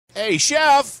Hey,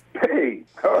 Chef. Hey,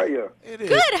 how are you?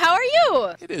 Good, how are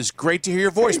you? It is great to hear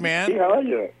your voice, man. Hey, how are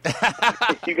you?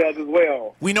 You guys as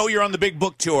well. We know you're on the big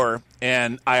book tour,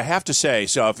 and I have to say,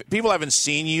 so if people haven't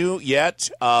seen you yet,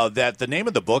 that the name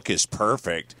of the book is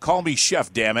perfect. Call me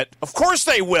Chef, damn it. Of course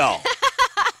they will.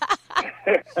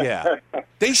 Yeah.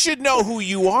 They should know who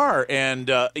you are,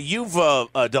 and you've done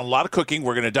a lot of cooking.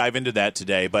 We're going to dive into that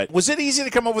today, but was it easy to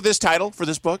come up with this title for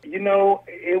this book? You know,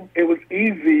 it was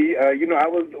easy. I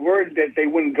was worried that they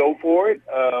wouldn't go for it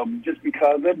just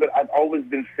because of it, but I've always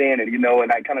been saying it,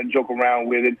 and I kind of joke around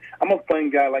with it. I'm a fun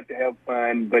guy. I like to have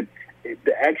fun, but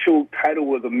the actual title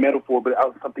was a metaphor, but it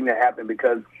was something that happened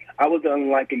because I was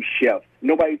unlike a chef.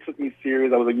 Nobody took me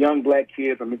serious. I was a young black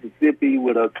kid from Mississippi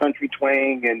with a country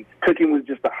twang, and cooking was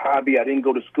just a hobby. I didn't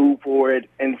go to school for it.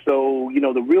 And so,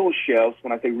 the real chefs,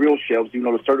 when I say real chefs,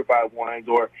 the certified ones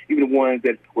or even the ones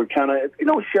that were kind of,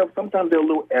 chefs, sometimes they're a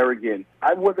little arrogant.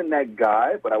 I wasn't that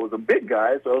guy, but I was a big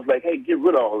guy, so I was like, hey, get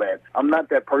rid of all that. I'm not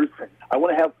that person. I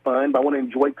want to have fun, but I want to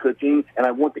enjoy cooking, and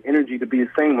I want the energy to be the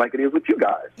same like it is with you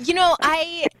guys.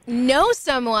 I know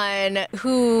someone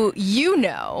who you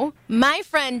know. My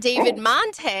friend David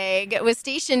Montag was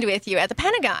stationed with you at the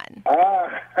Pentagon.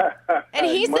 And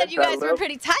he said you guys were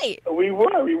pretty tight. We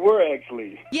were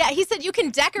actually. Yeah, he said you can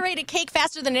decorate a cake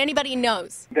faster than anybody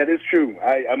knows. That is true.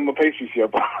 I'm a pastry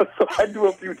chef, so I do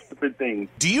a few different things.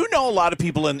 Do you know a lot of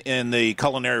people in the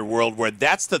culinary world where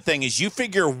that's the thing is you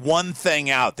figure one thing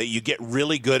out that you get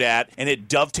really good at and it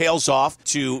dovetails off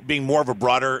to being more of a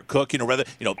broader cook, rather,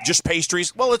 just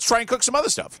pastries? Well, let's try and cook some other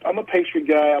stuff. I'm a pastry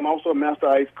guy. I'm also a master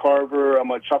ice carver.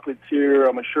 I'm a chocolatier.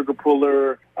 I'm a sugar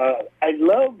puller. I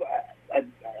love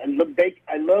bake.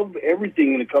 I love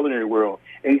everything in the culinary world.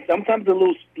 And sometimes a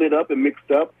little split up and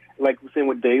mixed up, like we're saying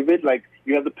with David. Like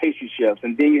you have the pastry chefs,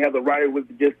 and then you have the writer with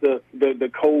just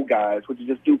the cold guys, which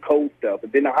just do cold stuff,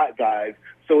 and then the hot guys.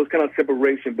 So it's kind of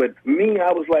separation. But me,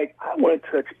 I was like, I want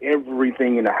to touch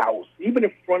everything in the house, even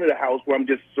in front of the house where I'm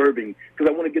just serving,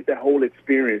 because I want to get that whole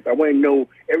experience. I want to know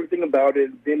everything about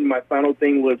it. Then my final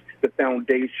thing was the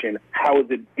foundation. How is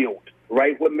it built?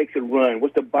 Right? What makes it run?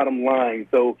 What's the bottom line?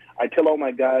 So I tell all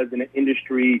my guys in the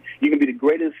industry, you can be the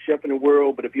greatest chef in the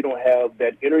world, but if you don't have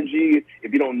that energy,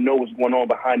 if you don't know what's going on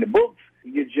behind the books,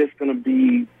 you're just going to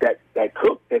be that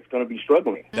cook that's going to be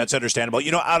struggling. That's understandable.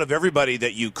 Out of everybody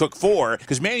that you cook for,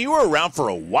 because, man, you were around for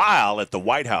a while at the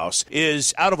White House,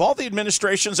 is out of all the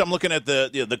administrations, I'm looking at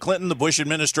the Clinton, the Bush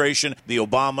administration, the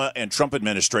Obama, and Trump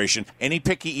administration, any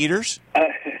picky eaters?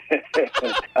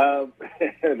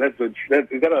 Is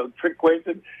that a trick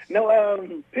question?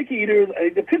 No, picky eaters,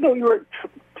 it depends on your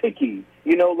picky.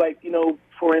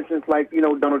 For instance,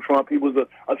 Donald Trump, he was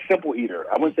a simple eater.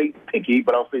 I wouldn't say picky,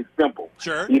 but I'll say simple.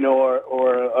 Sure.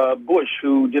 Or Bush,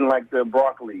 who didn't like the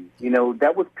broccoli.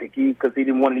 That was picky because he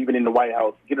didn't want it even in the White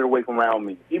House. Get it away from around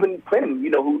me. Even Clinton,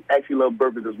 who actually loved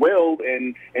burgers as well,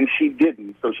 and she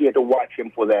didn't, so she had to watch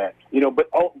him for that.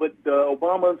 But the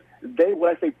Obamas,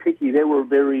 when I say picky, they were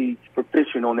very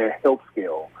proficient on their health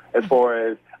scale as far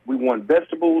as we want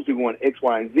vegetables, we want X,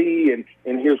 Y, and Z,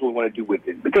 and here's what we want to do with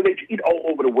it. Because they eat all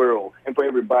over the world and for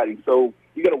everybody. So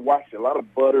you got to watch it. A lot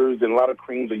of butters and a lot of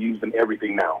creams are used in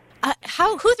everything now.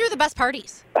 Who threw the best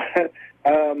parties? The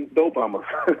Obamas.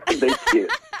 They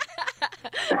did.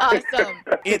 Awesome.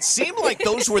 It seemed like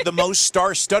those were the most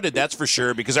star-studded, that's for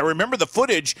sure, because I remember the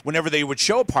footage whenever they would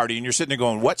show a party, and you're sitting there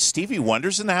going, what, Stevie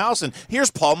Wonder's in the house? And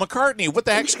here's Paul McCartney. What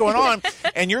the heck's going on?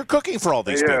 And you're cooking for all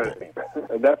these people.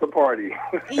 That's a party.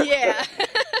 Yeah.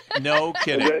 No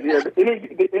kidding.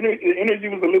 The energy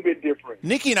was a little bit different.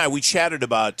 Nikki and I, we chatted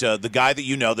about the guy that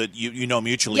you know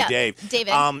mutually, yeah, Dave.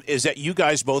 David. Is that you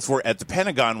guys both were at the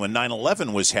Pentagon when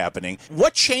 9/11 was happening.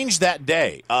 What changed that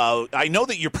day? I know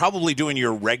that you're probably doing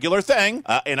your regular thing,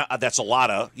 and that's a lot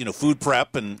of food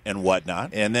prep and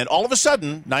whatnot. And then all of a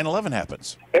sudden, 9/11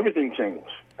 happens. Everything changed.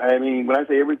 I mean, when I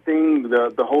say everything,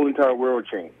 the whole entire world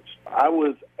changed. I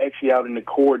was actually out in the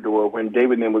corridor when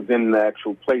David then was in the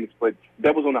actual place, but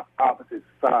that was on the opposite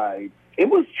side. It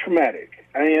was traumatic.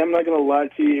 I'm not going to lie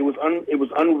to you. It was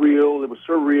unreal. It was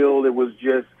surreal. It was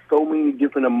just so many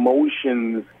different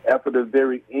emotions after the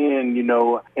very end,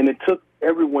 and it took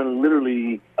everyone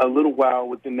literally a little while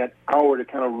within that hour to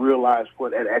kind of realize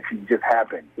what had actually just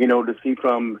happened, to see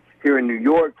from here in New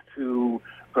York to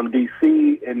from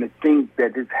D.C. and to think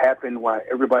that this happened while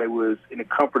everybody was in the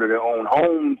comfort of their own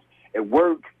homes, at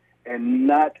work, and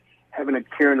not having a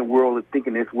care in the world of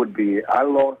thinking this would be. I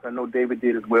know David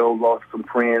did as well, lost some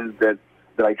friends that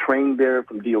I trained there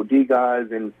from DOD guys,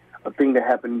 and a thing that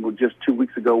happened just 2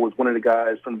 weeks ago was one of the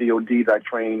guys from DOD that I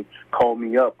trained called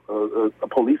me up, a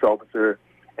police officer,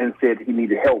 and said he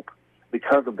needed help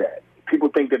because of that. people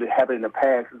think that it happened in the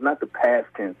past. It's not the past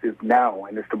tense. It's now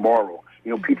and it's tomorrow.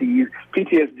 You know,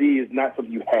 PTSD is not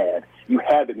something you had. You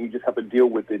have it, and you just have to deal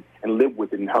with it and live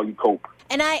with it and how you cope.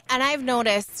 And I've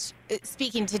noticed,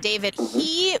 speaking to David,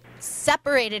 he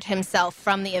separated himself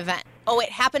from the event. Oh, it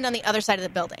happened on the other side of the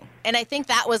building. And I think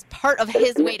that was part of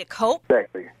his way to cope.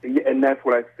 Exactly. And that's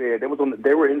what I said.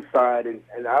 They were inside, and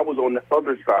I was on the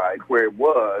other side where it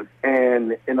was.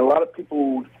 And a lot of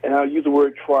people, and I'll use the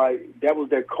word try, that was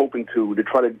their coping tool, to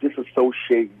try to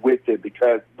disassociate with it,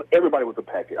 because everybody was a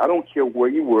packet. I don't care where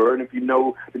you were, and if you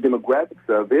know the demographics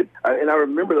of it. And I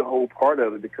remember the whole part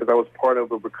of it because I was part of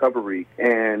the recovery.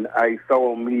 And I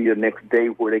saw on media the next day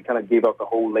where they kind of gave out the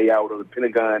whole layout of the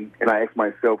Pentagon. And I asked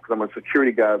myself, because I'm a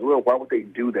security guy as well, why would they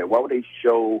do that? Why would they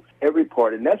show every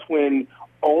part? And that's when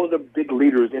all of the big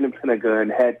leaders in the Pentagon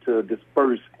had to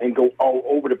disperse and go all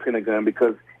over the Pentagon,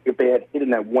 because if they had hit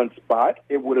in that one spot,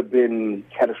 it would have been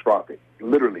catastrophic,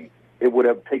 literally. It would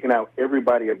have taken out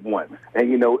everybody at once.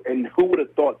 And, you know, and who would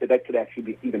have thought that that could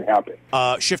actually even happen?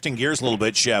 Shifting gears a little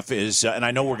bit, Chef, is, and I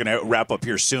know we're going to wrap up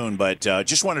here soon, but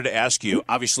just wanted to ask you,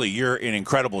 obviously you're in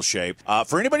incredible shape.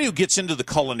 For anybody who gets into the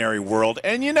culinary world,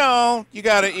 and you know, you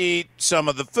got to eat some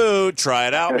of the food, try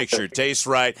it out, make sure it tastes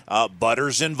right.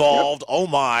 Butter's involved. Yep. Oh,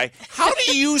 my. How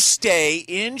do you stay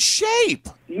in shape?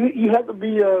 You have to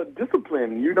be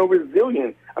disciplined, you know,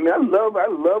 resilient. I mean, I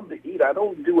love to eat. I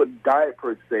don't do a diet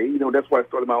per se. You know, that's why I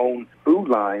started my own food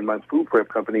line, my food prep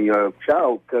company,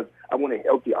 Child, because I wanted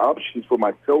healthy options for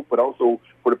myself, but also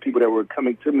for the people that were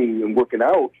coming to me and working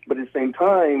out. But at the same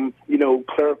time, you know,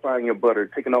 clarifying your butter,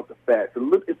 taking off the fats.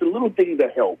 It's the little things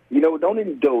that help. You know, don't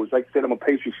indulge. Like I said, I'm a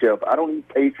pastry chef. I don't eat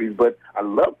pastries, but I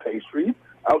love pastries.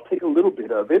 I'll take a little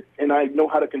bit of it, and I know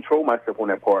how to control myself on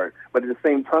that part. But at the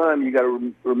same time, you got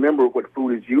to remember what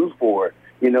food is used for.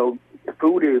 You know,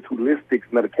 food is holistic.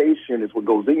 Medication is what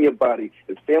goes in your body.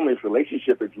 It's family, it's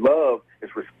relationship, it's love,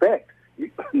 it's respect.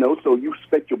 You know, so you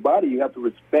respect your body. You have to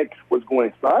respect what's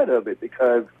going inside of it,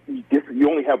 because you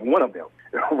only have one of them,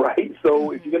 right? So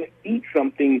if you're going to eat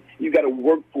something, you got to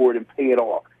work for it and pay it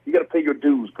off. You got to pay your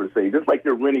dues, per se. Just like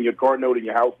you're renting your car note and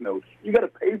your house note. You got to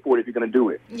pay for it if you're going to do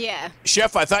it. Yeah.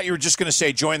 Chef, I thought you were just going to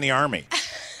say join the Army.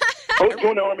 Oh,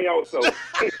 join the Army also.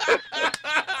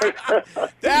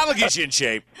 That'll get you in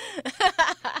shape.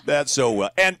 That's so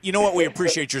well. And you know what? We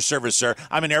appreciate your service, sir.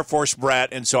 I'm an Air Force brat,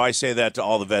 and so I say that to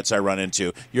all the vets I run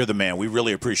into. You're the man. We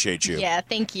really appreciate you. Yeah,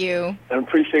 thank you. I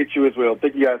appreciate you as well.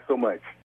 Thank you guys so much.